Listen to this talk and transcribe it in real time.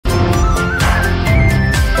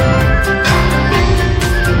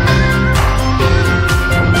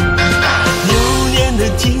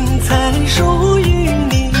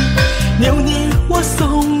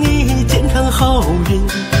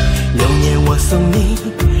送你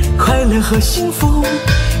快乐和幸福，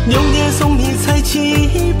牛年送你财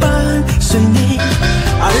气伴随你。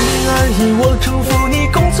2021我祝福你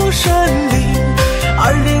工作顺利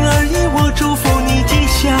，2021我祝福你吉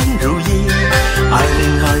祥如意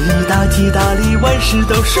，2021大吉大利，万事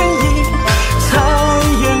都顺意，财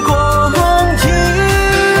源广进，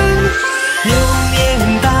牛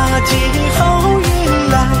年大吉好运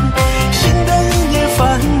来，新的一年烦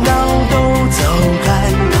恼都走开，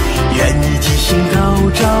愿你吉星高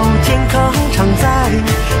照，健康常在，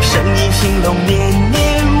生意兴隆年年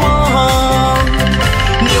旺，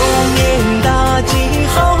牛年大吉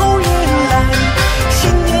好运来，新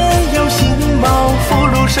年有新毛，福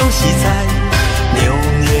禄寿喜财，牛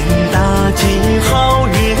年大吉好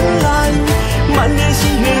运来，满脸喜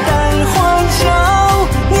悦带欢笑，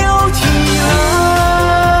牛起来。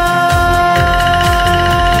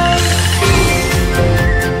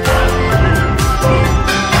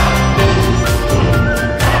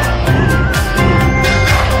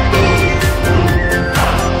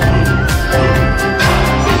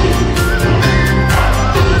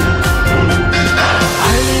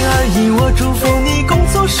2021我祝福你工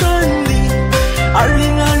作顺利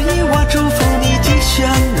，2021我祝福你吉祥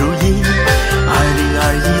如意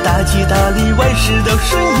，2021大吉大利，万事都顺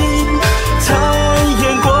意，财源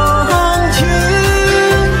广进，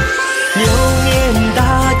牛年大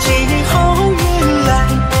吉好运来，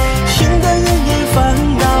新的一年烦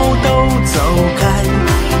恼都走开，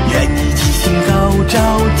愿你吉星高照，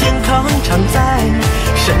健康常在，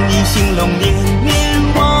生意兴隆年年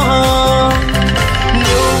旺，牛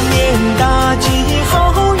年大吉好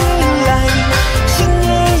运来，新年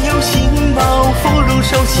有新毛，福禄寿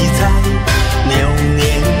喜财，牛年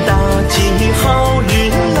大吉好运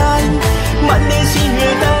来，满脸喜悦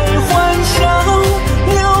带欢笑，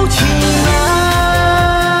牛起来，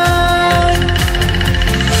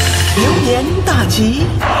牛年大吉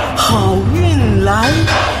好运来，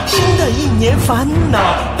新的一年烦恼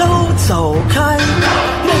都走开，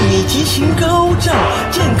愿你吉星高照，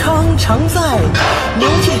健康常在，牛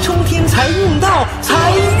气冲天，财运到，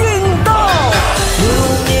财运到，牛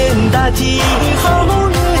年大吉好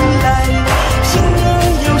运来，新年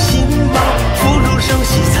有新毛，福禄寿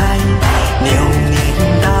喜财，牛年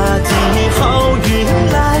大吉好运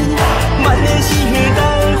来，满脸喜悦带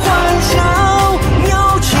欢笑，牛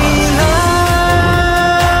起来。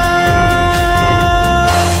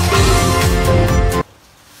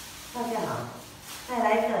大家好，再来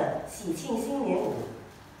一个喜庆新年舞，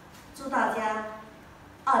祝大家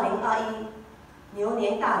2021牛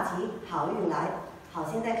年大吉好运来。好，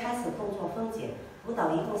现在开始动作分解，舞蹈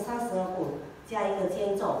一共32步，加一个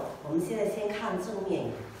间奏。我们现在先看正面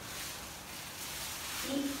，1、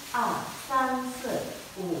2、3、4、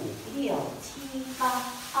5、6、7、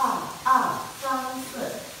8，2、2、3、4、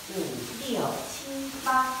5、6、7、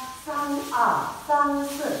8，3、2、3、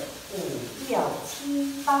4、5、6、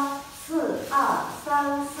7、8，4、2、3、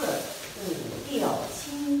4、5、6、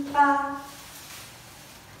7、8。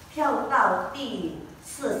跳到第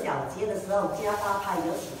4小节的时候加8拍，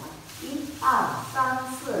有请1、2、3、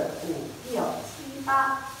4、5、6、7、8。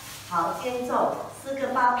好，间奏4个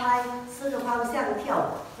8拍，4个方向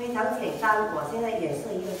跳，非常简单。我现在演示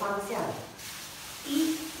一个方向，1、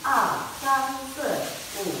2、3、4、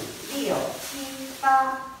5、6、7、8。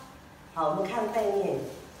好，我们看背面，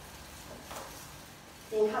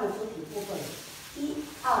先看肢体部分，1、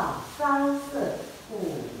2、3、4、5、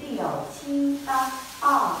6、7、8。2、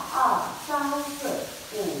2、3、4、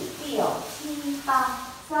5、6、7、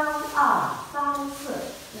8，3、2、3、4、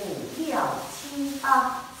5、6、7、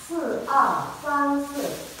8，4、2、3、4、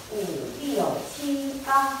5、6、7、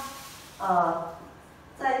8。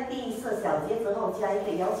在第4小节之后加一个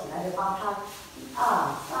摇起来的8拍，1、2、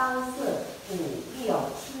3、4、5、6、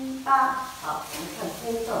7、8。好，我们看间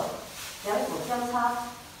奏，两手交叉，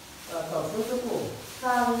走10字步，3、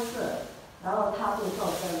4。然后踏步纵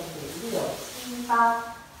身5、6、7、8，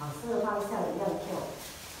好，4个方向一样跳。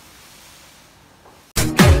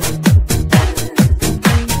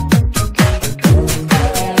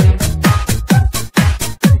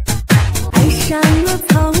爱上了草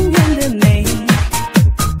原的美，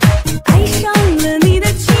爱上了你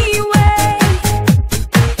的气味，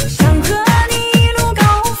想和你一路高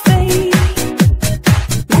飞，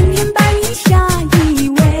蓝天白云下依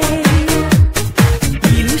偎，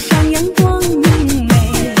一路上阳光明媚，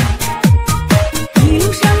一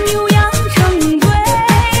路上牛羊成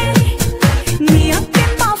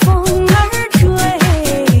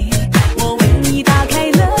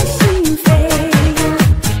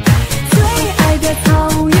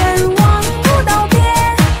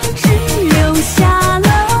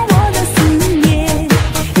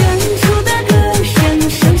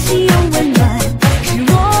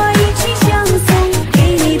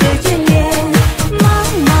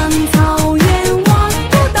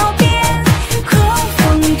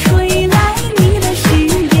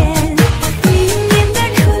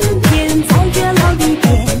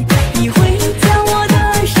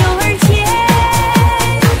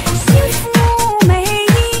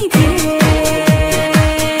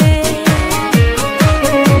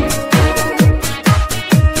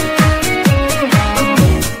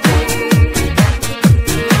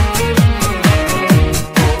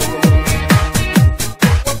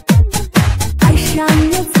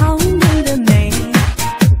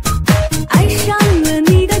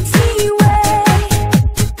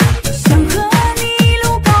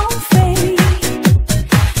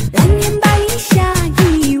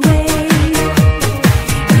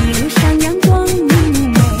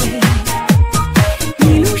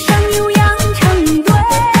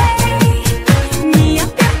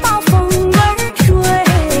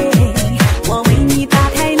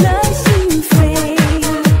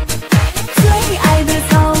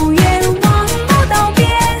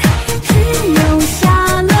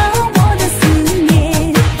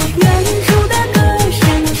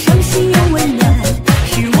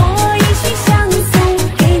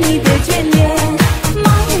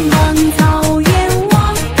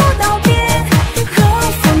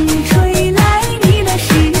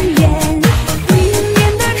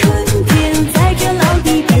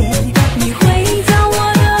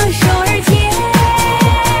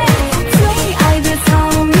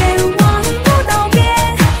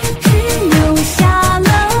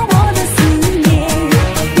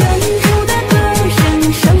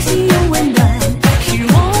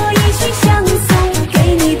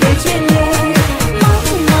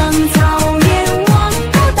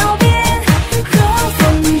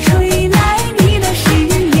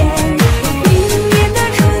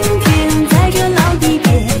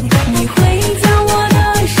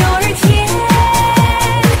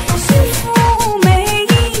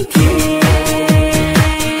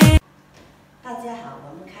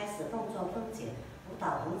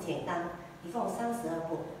蹈很简单，一共32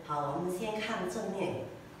步。好，我们先看正面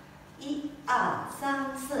，1、2、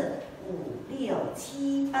3、4、5、6、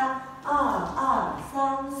7、8，2、2、3、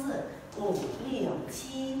4、5、6、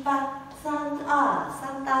7、8，3、2、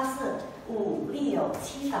3打4、5、6、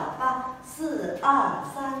7打8，4、2、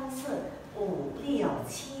3、4、5、6、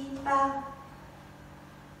7、8。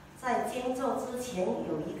在间奏之前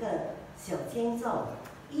有一个小间奏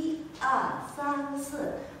，1、2、3、4、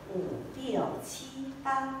5、6、7、8。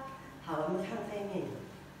好，我们看背面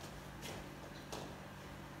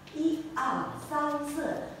，1、2、3、4、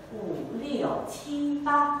5、6、7、8，2、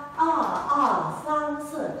2、3、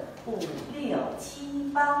4、5、6、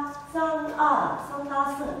7、8，3、2、3打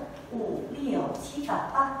4、5、6、7打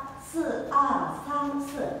8，4、2、3、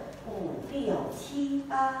4、5、6、7、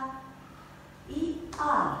8。1、2、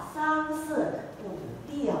3、4、5、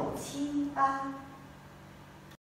6、7、8。